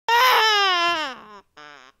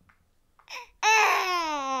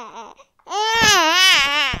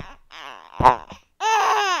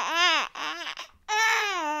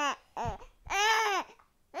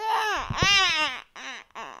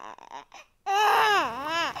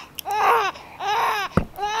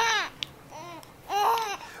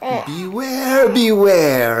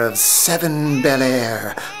Beware of 7 Bel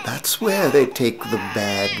Air. That's where they take the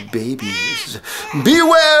bad babies.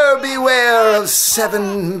 Beware, beware of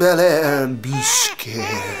 7 Bel Air. Be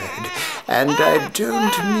scared. And I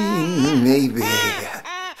don't mean maybe.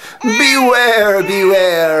 Beware,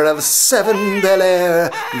 beware of 7 Bel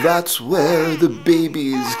Air. That's where the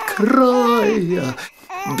babies cry.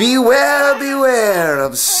 Beware, beware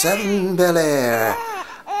of 7 Bel Air.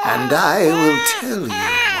 And I will tell you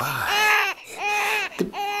why. The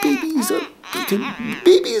babies are eaten,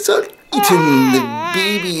 babies are eaten, the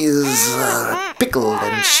babies are pickled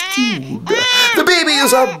and stewed, the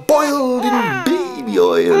babies are boiled in baby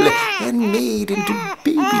oil and made into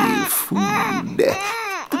baby food.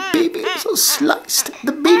 The babies are sliced,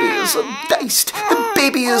 the babies are diced, the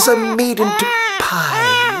babies are made into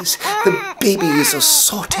pies, the babies are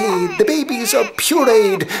sautéed, the babies are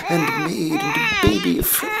pureed and made into baby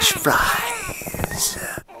French fries.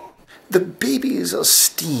 The babies are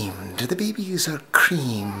steamed, the babies are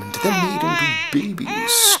creamed, they're made into baby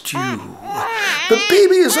stew. The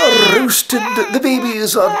babies are roasted, the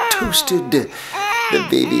babies are toasted, the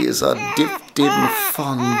babies are dipped in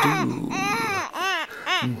fondue.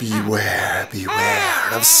 Beware,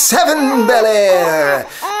 beware of 7 Bel Air.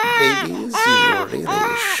 Babies, you really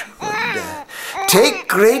should take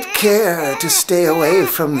great care to stay away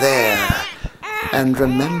from there. And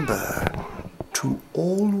remember to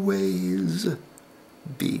always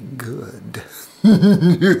be good.